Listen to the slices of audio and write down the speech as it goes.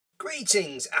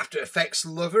Greetings After Effects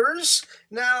lovers.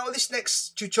 Now this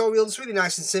next tutorial is really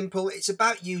nice and simple. It's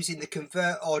about using the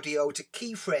convert audio to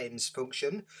keyframes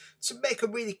function to make a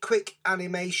really quick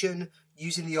animation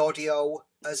using the audio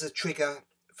as a trigger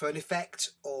for an effect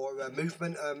or a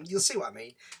movement. You'll see what I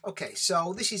mean. Okay,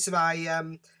 so this is my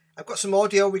I've got some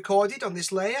audio recorded on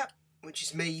this layer, which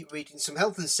is me reading some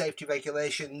health and safety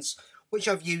regulations which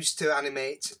I've used to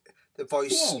animate the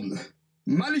voice.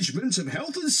 Management of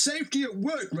Health and Safety at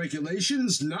Work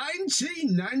Regulations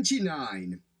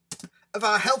 1999. Of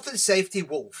our health and safety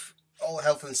wolf. All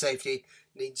health and safety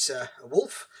needs a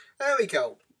wolf. There we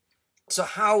go. So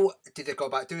how did I go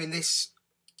about doing this?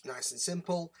 Nice and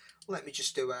simple. Let me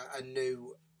just do a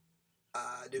new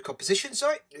composition.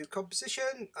 New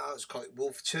composition. Let's call it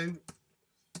Wolf 2.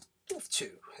 Wolf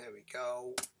 2. There we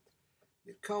go.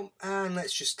 New comp, and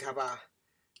let's just have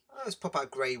let's pop our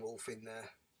grey wolf in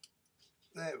there.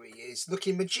 There he is,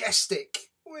 looking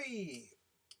majestic. Whee!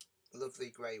 Lovely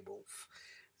grey wolf.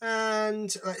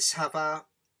 And let's have our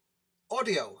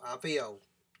audio, our VO.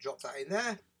 Drop that in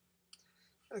there.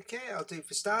 Okay, I'll do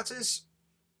for starters.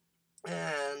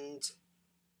 And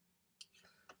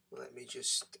let me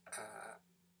just,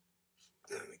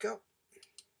 there we go.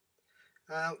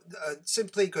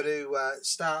 Simply going to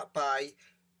start by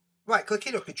right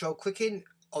clicking or control clicking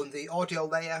on the audio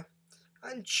layer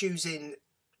and choosing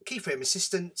Keyframe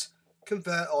Assistant,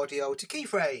 convert audio to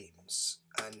keyframes,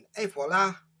 and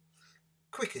voila,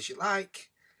 quick as you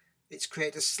like, it's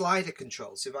created a slider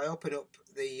control. So if I open up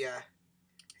the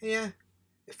here,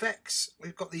 effects,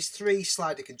 we've got these three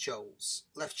slider controls,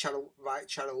 left channel, right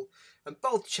channel, and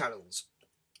both channels.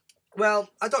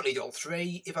 Well, I don't need all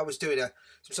three. If I was doing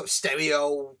some sort of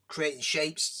stereo, creating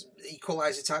shapes,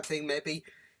 equalizer type thing maybe,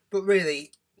 but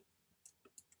really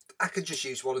I could just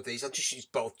use one of these. I'll just use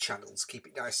both channels, keep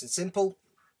it nice and simple.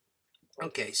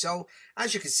 Okay, so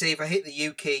as you can see, if I hit the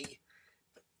U key,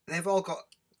 they've all got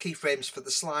keyframes for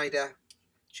the slider,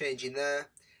 changing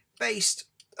there, based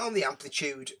on the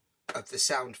amplitude of the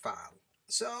sound file.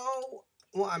 So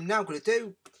what I'm now going to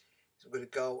do is I'm going to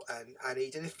go and I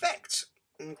need an effect.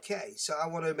 Okay, so I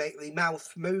want to make the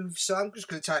mouth move, so I'm just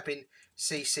going to type in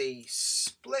CC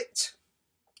split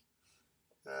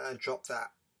and drop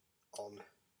that on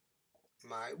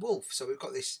my wolf. So we've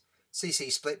got this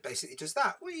CC split basically does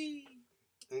that. Whee!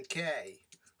 Okay,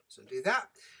 so do that.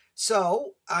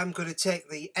 So I'm going to take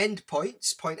the end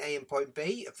points, point A and point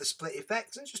B of the split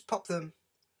effect, and just pop them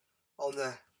on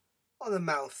the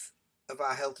mouth of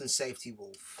our health and safety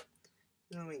wolf.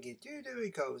 There he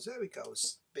goes, there he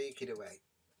goes, speaking away.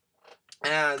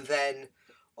 And then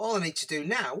all I need to do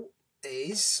now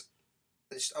is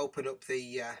just open up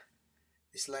the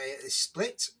this layer, this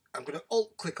split. I'm going to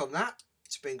alt click on that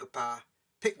to bring up our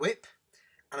pick whip,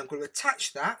 and I'm going to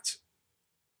attach that.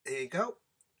 There you go.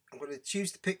 I'm going to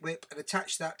choose the pick whip and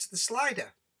attach that to the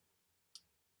slider.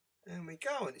 There we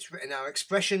go, and it's written our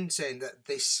expression saying that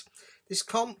this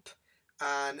comp,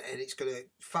 and it's going to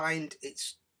find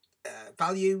its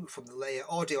value from the layer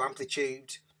audio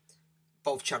amplitude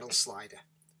both channel slider.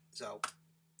 So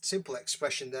simple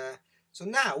expression there. So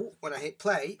now when I hit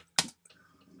play,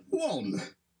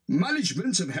 1.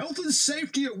 Management of Health and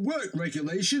Safety at Work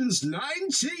Regulations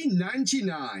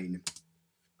 1999.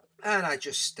 And I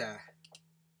just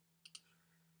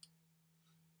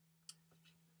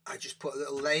put a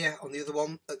little layer on the other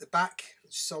one at the back.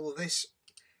 Just all of this.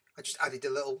 I just added a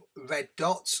little red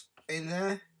dot in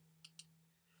there.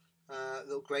 A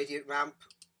little gradient ramp.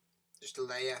 Just a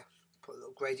layer. Put a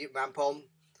little gradient ramp on.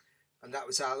 And that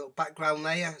was our little background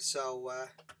layer. So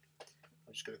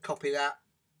I'm just going to copy that.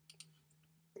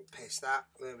 Paste that,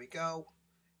 there we go,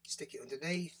 stick it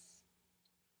underneath,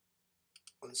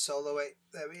 unsolo it,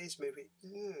 there it is, move it,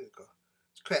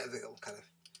 let's create a little kind of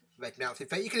red mouth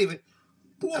effect. You can even,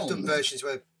 I've done versions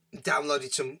where I've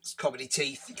downloaded some comedy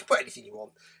teeth, you can put anything you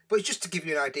want, but it's just to give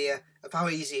you an idea of how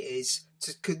easy it is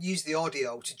to use the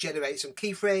audio to generate some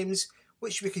keyframes,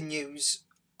 which we can use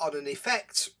on an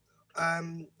effect,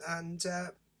 and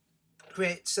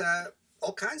create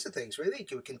all kinds of things really.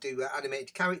 We can do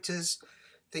animated characters,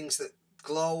 things that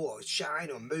glow or shine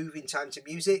or move in time to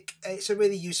music. It's a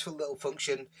really useful little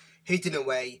function hidden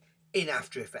away in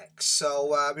After Effects.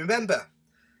 So remember,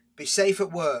 be safe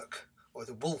at work or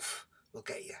the wolf will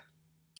get you.